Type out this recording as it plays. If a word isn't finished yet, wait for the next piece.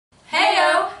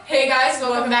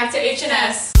welcome back to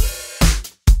H&S.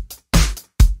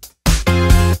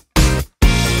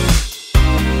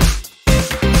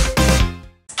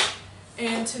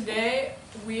 And today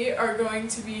we are going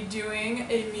to be doing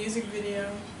a music video.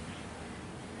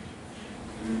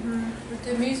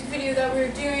 The music video that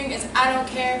we're doing is I Don't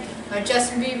Care by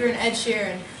Justin Bieber and Ed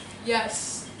Sheeran.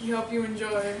 Yes, we hope you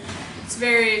enjoy. It's a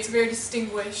very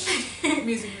distinguished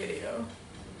music video.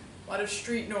 A lot of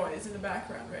street noise in the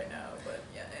background right now, but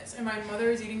yes. And my mother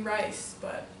is eating rice,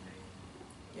 but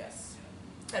yes,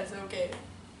 That's okay.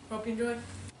 hope you enjoy.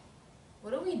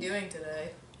 What are we doing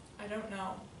today? I don't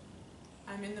know.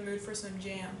 I'm in the mood for some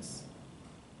jams.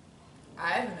 I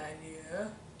have an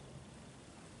idea.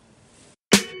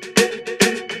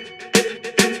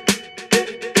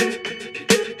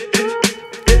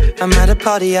 I'm at a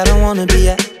party I don't wanna be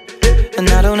at, and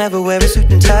I don't ever wear a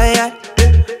suit and tie.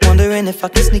 Wondering if I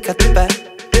can sneak out the back.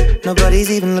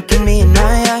 Nobody's even looking me in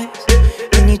my eyes.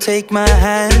 Then you take my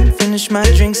hand, finish my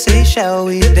drink, say shall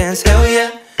we dance? Hell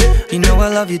yeah. You know I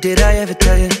love you, did I ever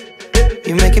tell you?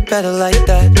 You make it better like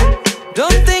that.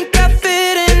 Don't think I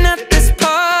fit in at this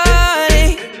party.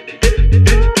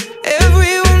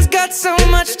 Everyone's got so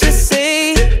much to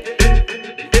say.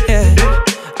 Yeah,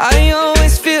 I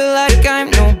always feel like I'm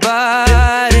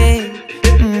nobody.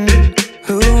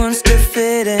 Who wants to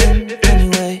fit in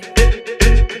anyway?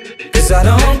 Cause I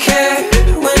don't care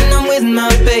when I'm with my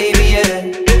baby,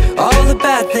 yeah. All the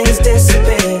bad things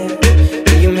disappear.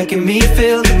 You're making me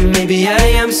feel that maybe I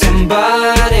am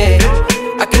somebody.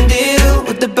 I can deal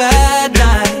with the bad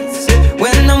nights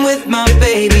when I'm with my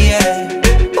baby, yeah.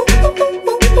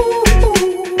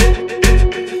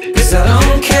 Cause I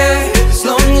don't care as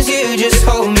long as you just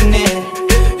hold me near.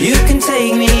 You can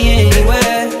take me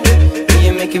anywhere.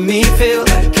 You're making me feel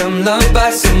like I'm loved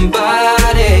by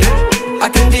somebody. I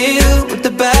can deal with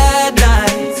the bad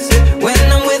nights when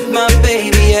I'm with my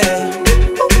baby, yeah.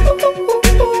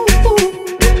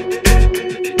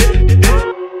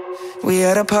 We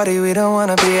at a party we don't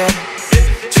wanna be at.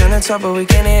 Tryna talk but we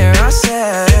can't hear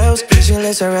ourselves.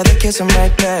 Pictureless, I'd rather kiss them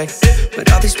right back.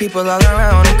 But all these people all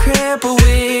around, I'm crippled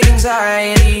with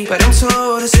anxiety. But I'm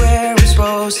told it's where I'm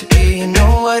supposed to be. You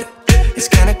know what? It's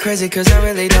kinda crazy cause I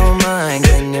really don't mind.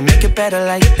 Can you make it better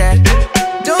like that?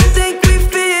 Don't think we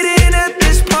fit in at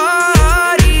this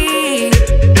party.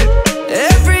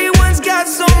 Everyone's got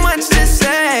so much to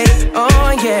say.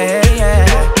 Oh yeah, yeah.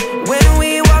 When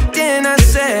we walked in I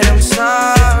said I'm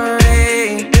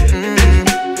sorry.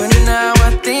 But now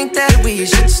I think that we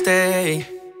should stay.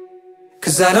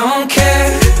 Cause I don't care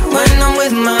when I'm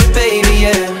with my baby,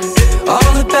 yeah.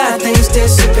 All the bad things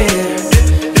disappear.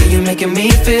 You're making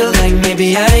me feel like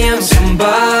maybe I am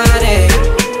somebody.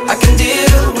 I can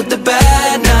deal with the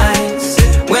bad nights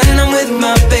when I'm with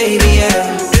my baby,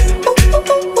 yeah.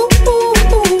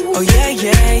 Oh yeah,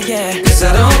 yeah, yeah. Cause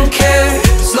I don't care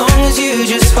as long as you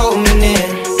just hold me near.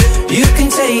 You can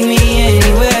take me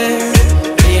anywhere.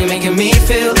 You're making me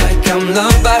feel like I'm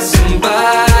loved by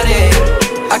somebody.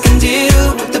 I can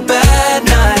deal with the bad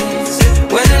nights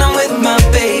when I'm with my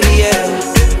baby, yeah.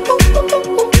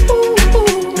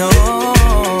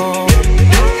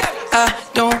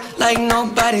 Like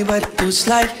nobody but you. It's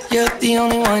like you're the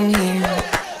only one here.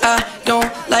 I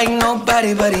don't like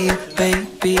nobody but you,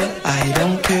 baby. I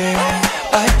don't care.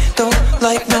 I don't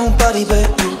like nobody but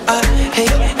you. I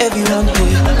hate everyone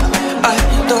here. I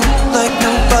don't like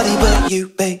nobody but you,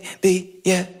 baby,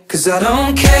 yeah. Cause I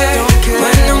don't care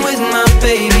when I'm with my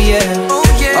baby, yeah.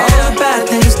 All the bad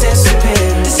things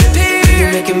disappear.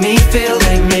 You're making me feel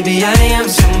like maybe I am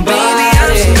somebody.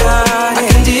 I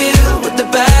can deal with the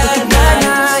bad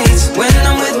nights when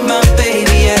I'm with my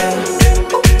baby, yeah.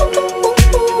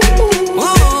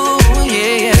 Ooh,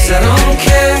 yeah, yeah. Cause I don't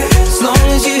care as long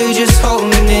as you just hold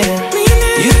me near.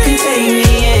 You can take me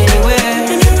anywhere.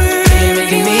 You're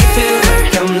making me feel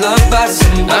like I'm loved by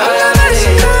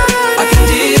somebody. I can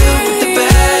deal with the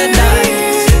bad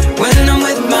nights when I'm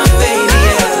with my baby,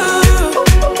 Yeah.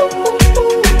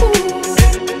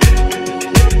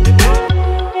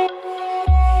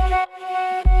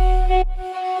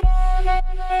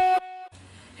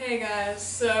 Hey guys,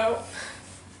 so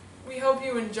we hope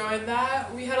you enjoyed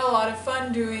that. We had a lot of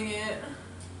fun doing it,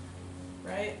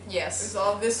 right? It Yes. was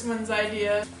all this one's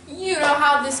idea. You know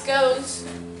how this goes.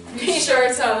 Be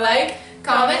sure to like,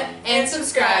 comment, and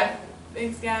subscribe.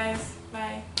 Thanks guys.